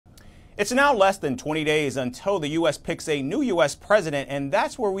It's now less than 20 days until the U.S. picks a new U.S. president, and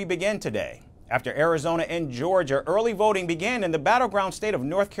that's where we begin today. After Arizona and Georgia, early voting began in the battleground state of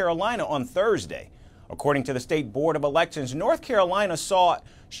North Carolina on Thursday. According to the State Board of Elections, North Carolina saw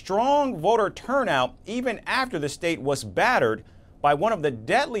strong voter turnout even after the state was battered by one of the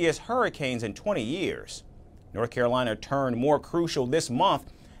deadliest hurricanes in 20 years. North Carolina turned more crucial this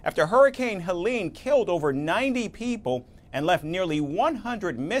month after Hurricane Helene killed over 90 people and left nearly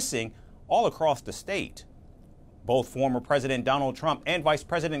 100 missing all across the state. Both former President Donald Trump and Vice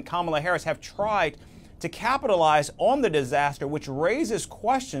President Kamala Harris have tried to capitalize on the disaster, which raises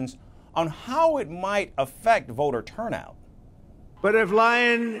questions on how it might affect voter turnout. But if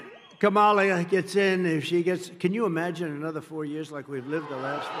Lion Kamala gets in, if she gets, can you imagine another 4 years like we've lived the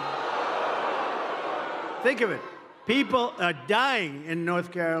last one? Think of it. People are dying in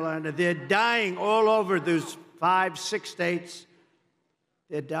North Carolina. They're dying all over those 5, 6 states.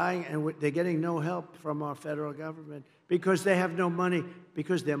 They're dying, and they're getting no help from our federal government because they have no money,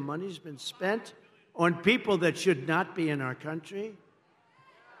 because their money's been spent on people that should not be in our country.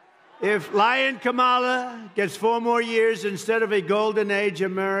 If Lion Kamala gets 4 more years instead of a golden age,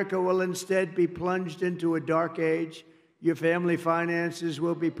 America will instead be plunged into a dark age. Your family finances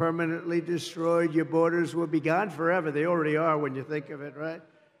will be permanently destroyed. Your borders will be gone forever. They already are when you think of it, right?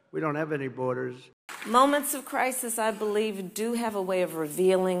 We don't have any borders. Moments of crisis, I believe, do have a way of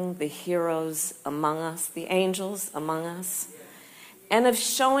revealing the heroes among us, the angels among us, and of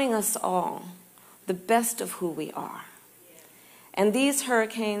showing us all the best of who we are. And these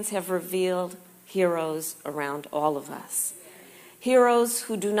hurricanes have revealed heroes around all of us. Heroes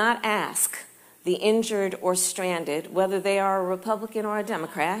who do not ask the injured or stranded, whether they are a Republican or a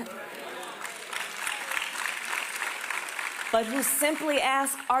Democrat, but who simply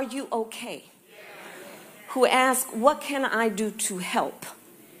ask, are you okay? Who ask, what can I do to help?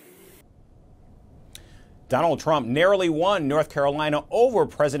 Donald Trump narrowly won North Carolina over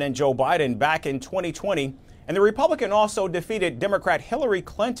President Joe Biden back in 2020, and the Republican also defeated Democrat Hillary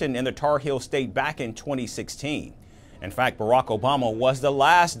Clinton in the Tar Heel state back in 2016. In fact, Barack Obama was the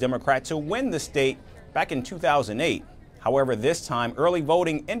last Democrat to win the state back in 2008. However, this time, early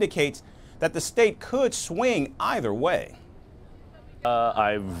voting indicates that the state could swing either way.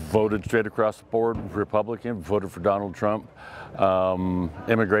 I voted straight across the board Republican, voted for Donald Trump.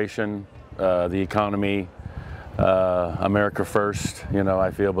 Immigration, the economy, America first. You know, I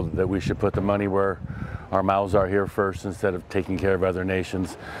feel that we should put the money where our mouths are here first instead of taking care of other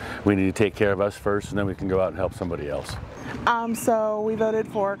nations. We need to take care of us first, and then we can go out and help somebody else. So we voted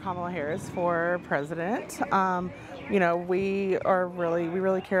for Kamala Harris for president. You know, we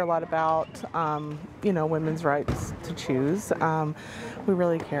really care a lot about, you know, women's rights to choose. We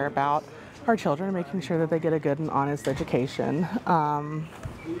really care about our children, making sure that they get a good and honest education.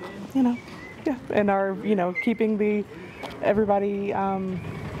 You know, yeah, and our, you know, keeping everybody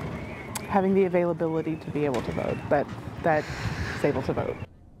having the availability to be able to vote, that is able to vote.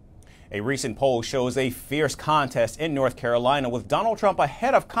 A recent poll shows a fierce contest in North Carolina with Donald Trump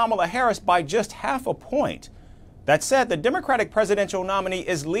ahead of Kamala Harris by just half a point. That said, the Democratic presidential nominee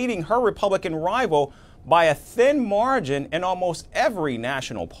is leading her Republican rival by a thin margin in almost every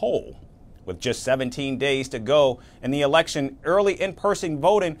national poll. With just 17 days to go in the election, early in-person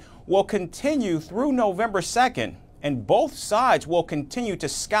voting will continue through November 2nd, and both sides will continue to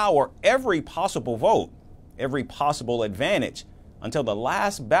scour every possible vote, every possible advantage, until the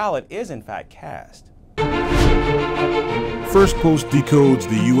last ballot is in fact cast. Firstpost decodes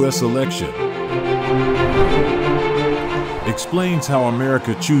the U.S. election, explains how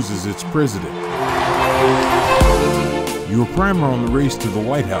America chooses its president, your primer on the race to the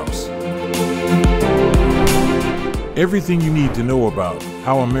White House, everything you need to know about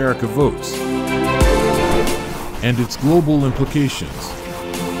how America votes and its global implications.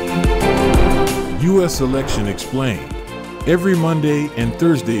 U.S. Election Explained, every Monday and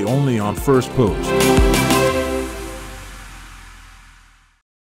Thursday only on Firstpost.